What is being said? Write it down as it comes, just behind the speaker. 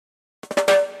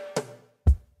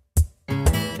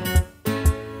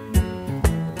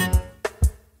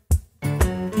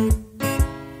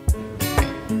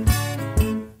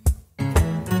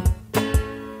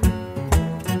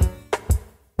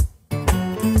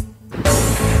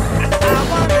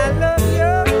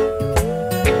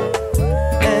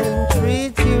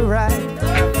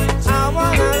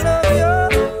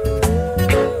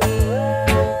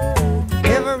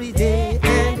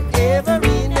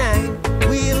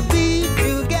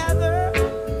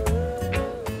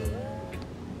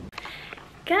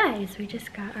we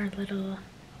just got our little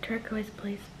turquoise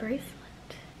place bracelet.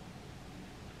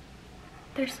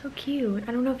 They're so cute.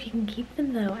 I don't know if you can keep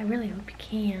them though. I really hope you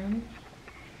can.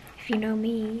 If you know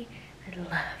me, I love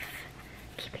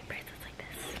keeping bracelets like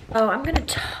this. Oh, I'm gonna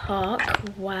talk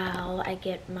while I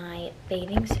get my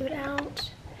bathing suit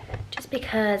out, just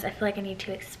because I feel like I need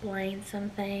to explain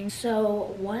something.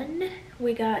 So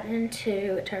we got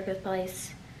into Turquoise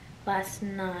Place last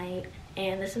night,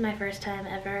 and this is my first time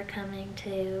ever coming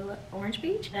to Orange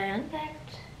Beach. I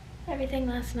unpacked everything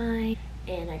last night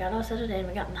and I got all settled in.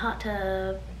 We got in the hot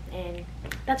tub and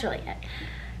that's really it.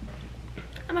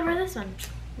 I'm gonna wear this one.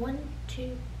 1,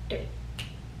 2, 3.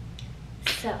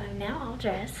 So I'm now all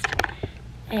dressed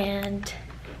and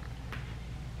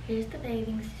here's the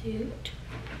bathing suit.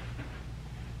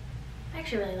 I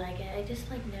actually really like it. I just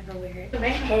like never wear it. I'm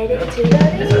headed to the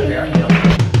beach.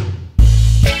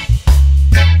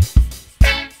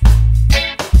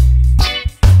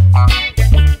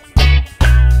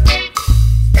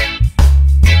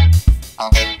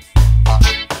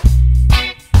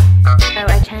 So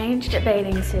I changed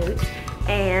bathing suits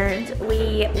and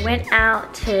we went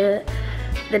out to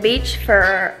the beach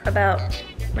for about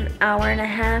an hour and a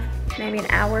half, maybe an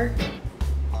hour.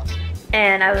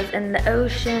 And I was in the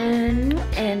ocean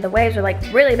and the waves were like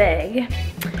really big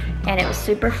and it was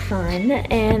super fun.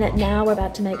 And now we're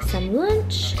about to make some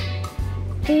lunch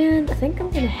and I think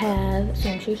I'm gonna have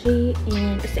some sushi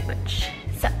and a sandwich.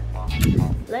 So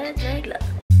let's make love.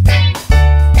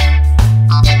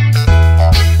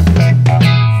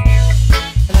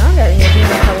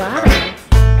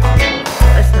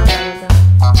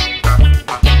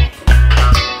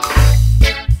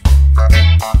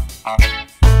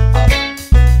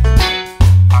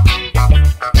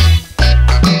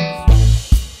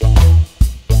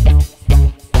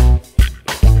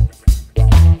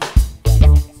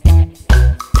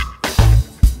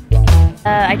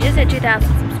 I just hit 2,000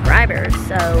 subscribers,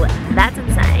 so that's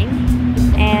insane.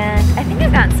 And I think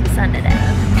I've gotten some sun today.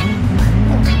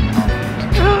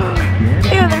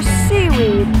 Ew, there's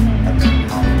seaweed.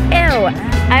 Ew.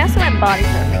 I also went body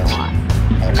surfing a lot,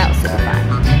 and that was super fun.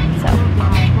 So,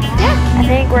 yeah, I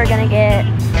think we're gonna get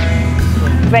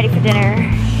ready for dinner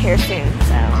here soon.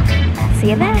 So, see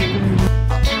you then.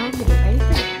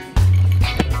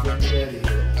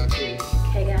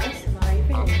 Okay, guys, I'm all ready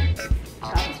for dinner.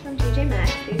 Coffee's from TJ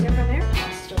Maxx. These are from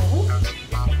Aeropostale.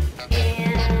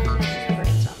 And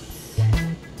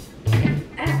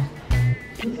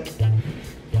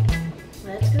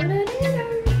let's go to dinner.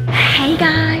 Hey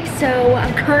guys, so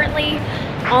I'm currently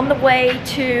on the way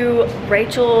to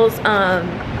Rachel's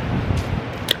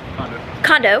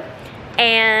condo,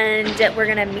 and we're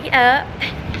gonna meet up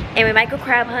and we might go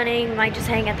crab hunting, we might just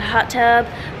hang at the hot tub.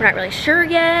 We're not really sure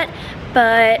yet,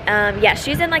 but yeah,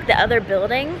 she's in like the other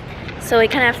building. So we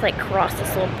kind of have to like cross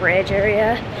this little bridge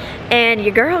area. And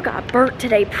your girl got burnt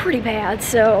today pretty bad,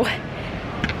 so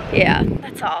yeah,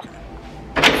 that's all.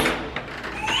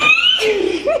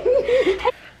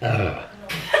 Why'd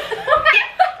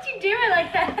you do it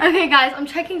like that? Okay guys, I'm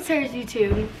checking Sarah's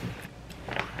YouTube.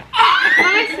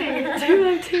 I see.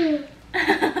 202.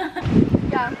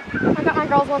 Yeah, I got my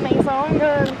girls with me, so I'm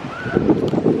good.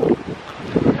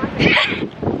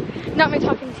 Not me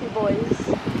talking to you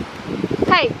boys.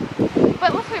 Hey,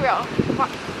 but let's be real.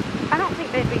 I don't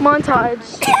think they'd be montage.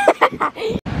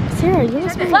 Sarah, you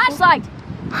just Flashlight!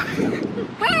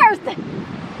 Where's the...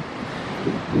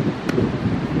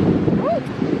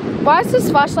 Why is this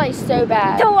flashlight so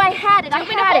bad? No, I had it. I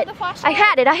had it. I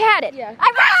had it. I had it. Yeah.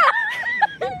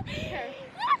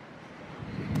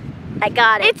 I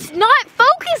got it. It's not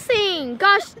focusing.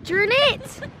 Gosh, darn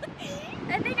it.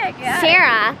 I think I got it.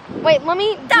 Sarah, wait, let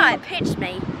me. Don't pitch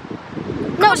me.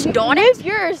 No, move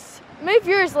yours. Move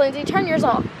yours, Lindsay. Turn yours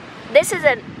off. This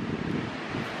isn't.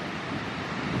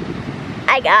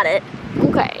 I got it.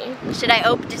 Okay. Should I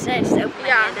open? Just open my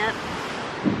hand up.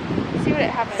 See what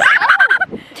it happens.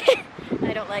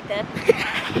 I don't like that.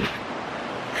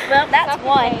 Well, that's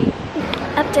one.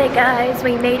 Update, guys.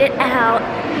 We made it out,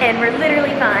 and we're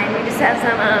literally fine. We just have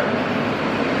some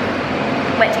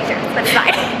wet t-shirts, but it's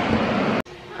fine.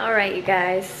 All right, you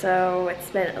guys. So it's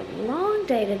been a long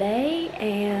day today,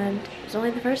 and it was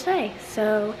only the first day.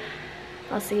 So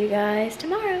I'll see you guys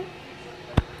tomorrow.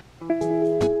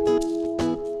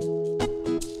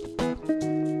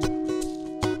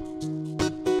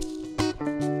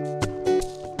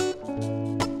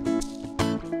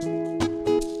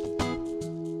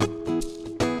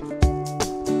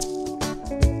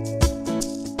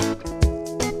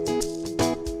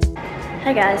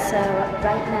 Hey guys, so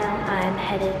right now I'm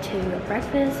headed to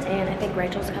breakfast and I think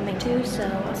Rachel's coming too, so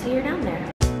I'll see her down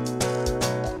there.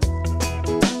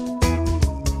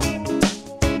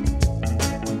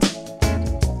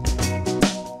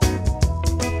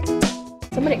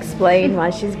 explain why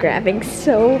she's grabbing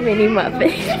so many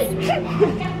muffins.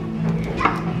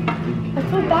 I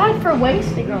feel bad for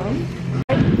wasting them.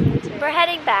 We're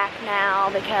heading back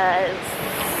now because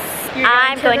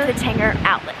I'm going to the Tanger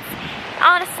Outlets.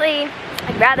 Honestly,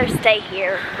 I'd rather stay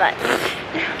here, but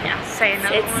Yeah, say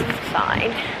another it's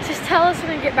fine. Just tell us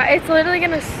when we get back. It's literally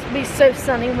gonna be so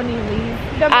sunny when you leave.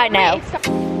 I know.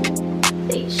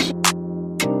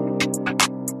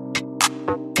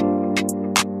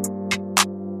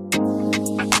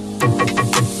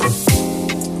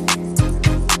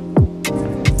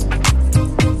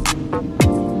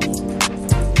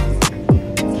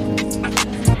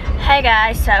 Hey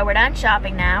guys, so we're done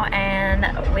shopping now and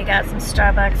we got some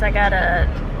Starbucks. I got a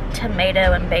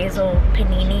tomato and basil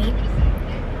panini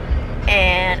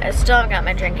and I still haven't got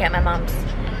my drink yet. My mom's,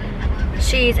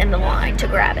 she's in the line to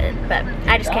grab it, but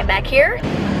I just came back here.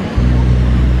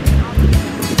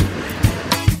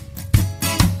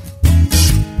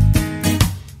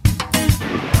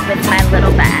 With my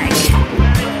little bag.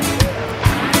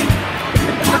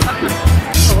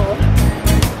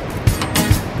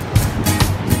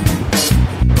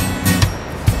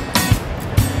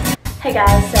 Hey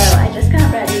guys, so I just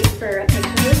got ready for a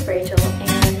picture with Rachel,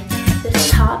 and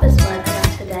this top is what I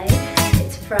got today.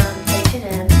 It's from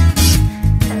H&M,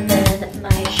 and then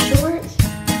my shorts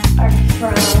are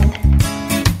from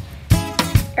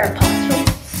Aeropostale.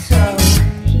 So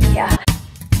yeah,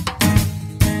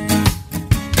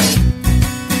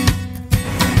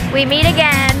 we meet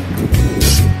again.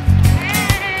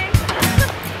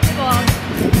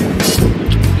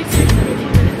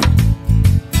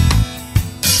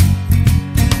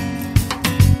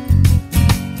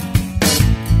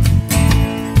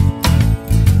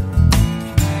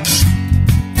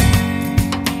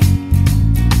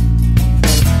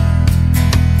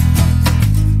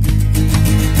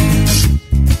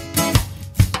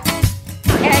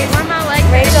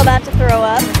 Rachel about to throw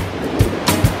up.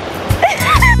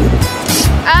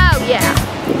 Oh yeah.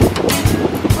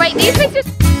 Wait, these pictures.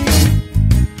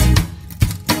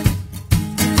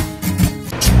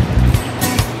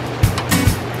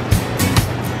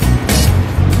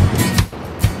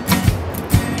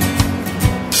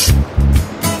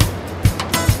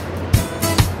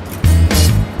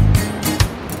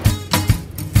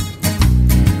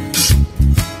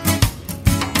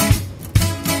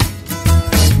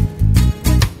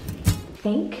 I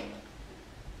think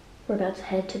we're about to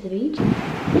head to the beach.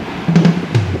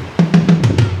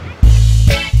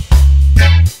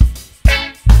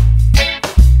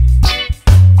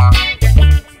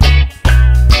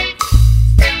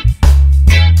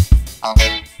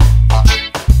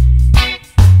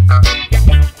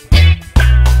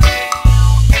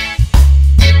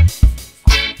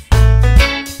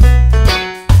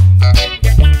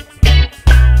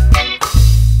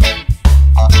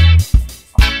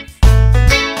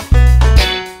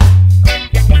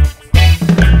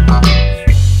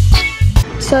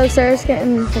 So Sarah's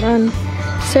getting, hold on.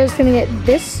 Sarah's gonna get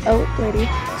this, oh lady.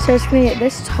 Sarah's gonna get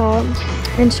this top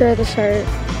and share the shirt.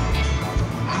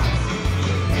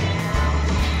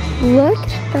 Look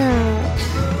at that.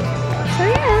 So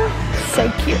yeah, so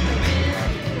cute.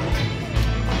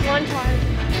 One time.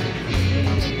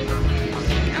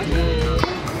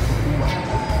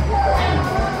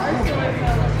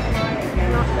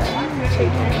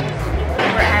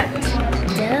 We're at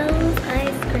Dell's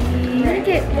Ice Cream. I'm gonna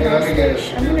get mustache.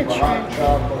 I'm gonna try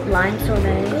lime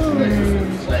sorbet.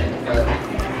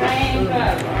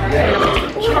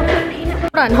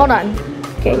 Hold on.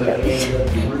 Okay, go.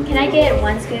 Can I get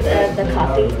 1 scoop of the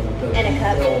coffee in a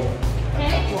cup?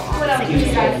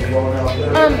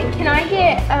 Can I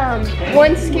get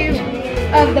 1 scoop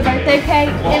of the birthday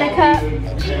cake in a cup?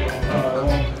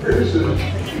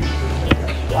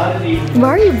 Why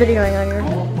are you videoing on your?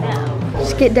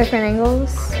 Just get different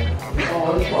angles.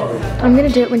 I'm gonna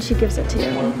do it when she gives it to you.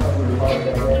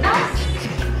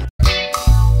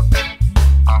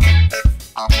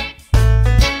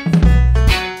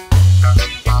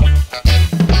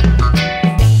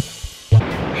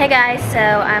 Hey guys, so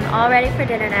I'm all ready for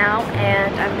dinner now,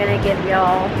 and I'm gonna give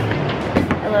y'all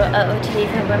a little OOTD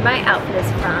from where my outfit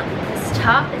is from. This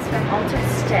top is from Altered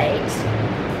State.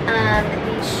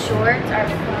 These shorts are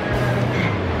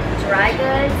from Dry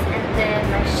Goods, and then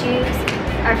my shoes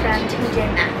are from TJ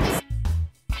Maxx.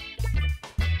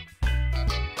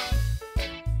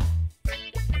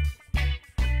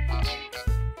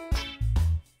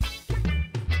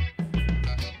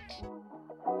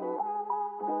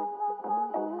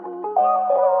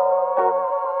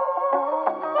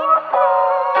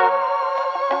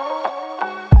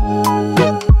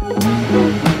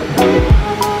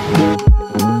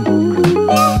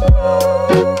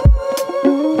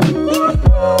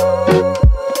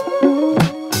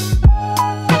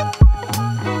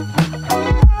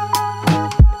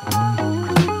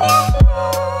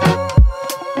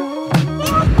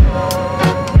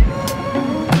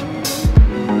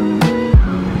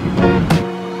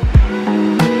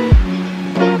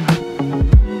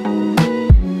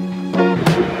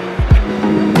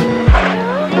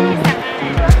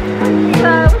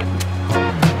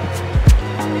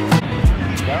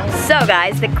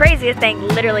 the craziest thing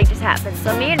literally just happened.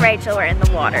 So me and Rachel were in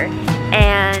the water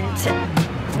and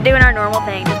doing our normal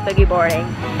thing, just boogie boarding.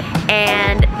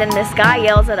 And then this guy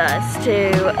yells at us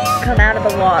to come out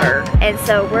of the water. And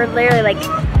so we're literally like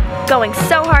going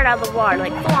so hard out of the water,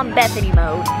 like full on Bethany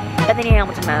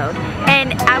Hamilton mode.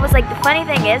 And I was like, the funny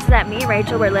thing is that me and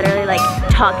Rachel were literally like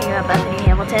talking about Bethany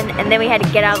Hamilton, and then we had to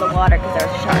get out of the water because there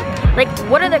was a shark. Like,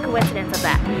 what are the coincidences of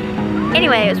that?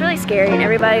 Anyway, it was really scary, and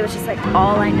everybody was just like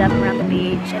all lined up around the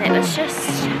beach, and it was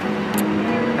just,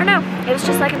 I don't know, it was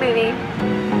just like a movie.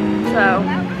 So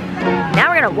now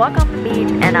we're gonna walk on the beach,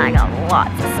 and I got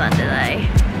lots of sun today,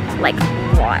 like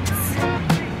lots.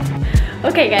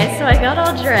 Okay guys, so I got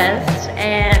all dressed,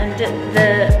 and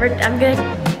I'm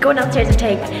gonna go downstairs and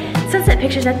take sunset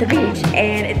pictures at the beach,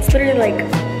 and it's literally like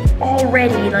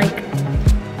already like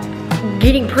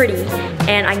getting pretty,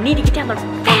 and I need to get down there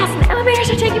fast, and the elevators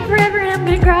are taking forever, and I'm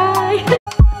gonna cry.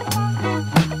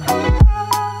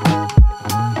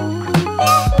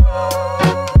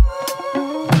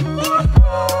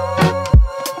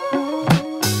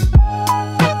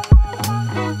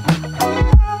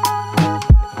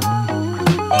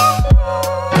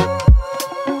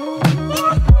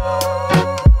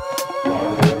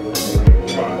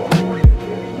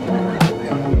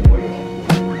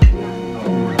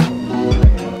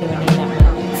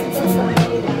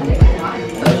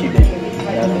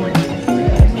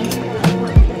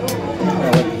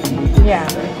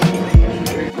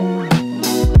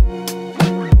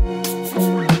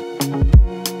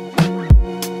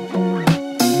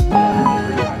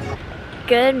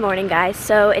 Good morning guys,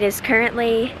 so it is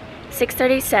currently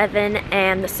 6:37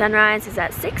 and the sunrise is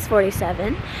at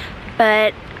 6:47,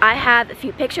 but I have a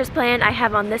few pictures planned. I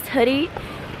have on this hoodie,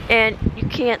 and you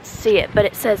can't see it, but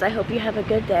it says I hope you have a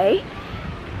good day,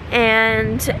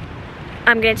 and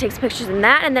I'm gonna take some pictures in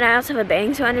that, and then I also have a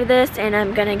bathing suit under this, and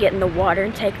I'm gonna get in the water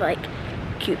and take like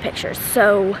cute pictures.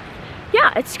 So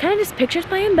yeah, it's kind of just pictures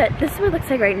planned, but this is what it looks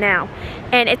like right now,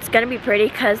 and it's gonna be pretty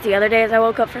because the other days I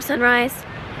woke up for sunrise,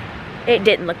 it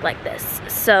didn't look like this.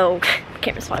 So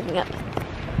camera's fogging up.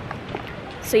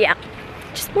 So yeah,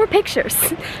 just more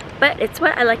pictures. But it's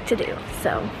what I like to do.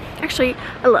 So actually,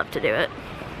 I love to do it.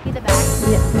 See the back?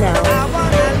 No.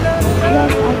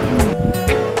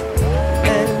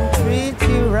 And treat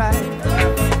you right.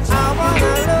 I wanna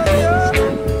love you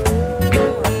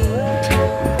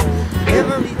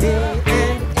every day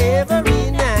and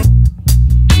every night.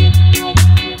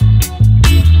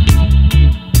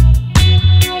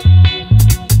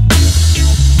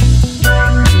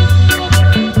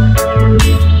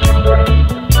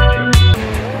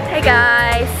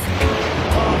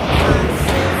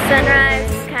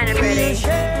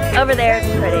 Over there it's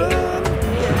pretty,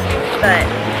 but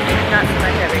not so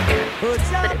much over here,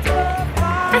 but it's okay.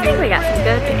 I think we got some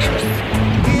good pictures.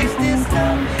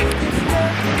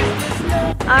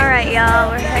 Alright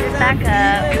y'all, we're headed back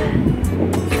up.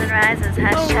 Sunrise is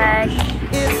hashtag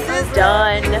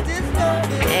done,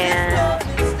 and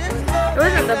it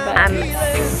wasn't the best. I'm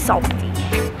salty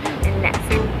and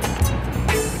nasty.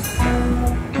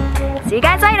 See you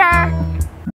guys later!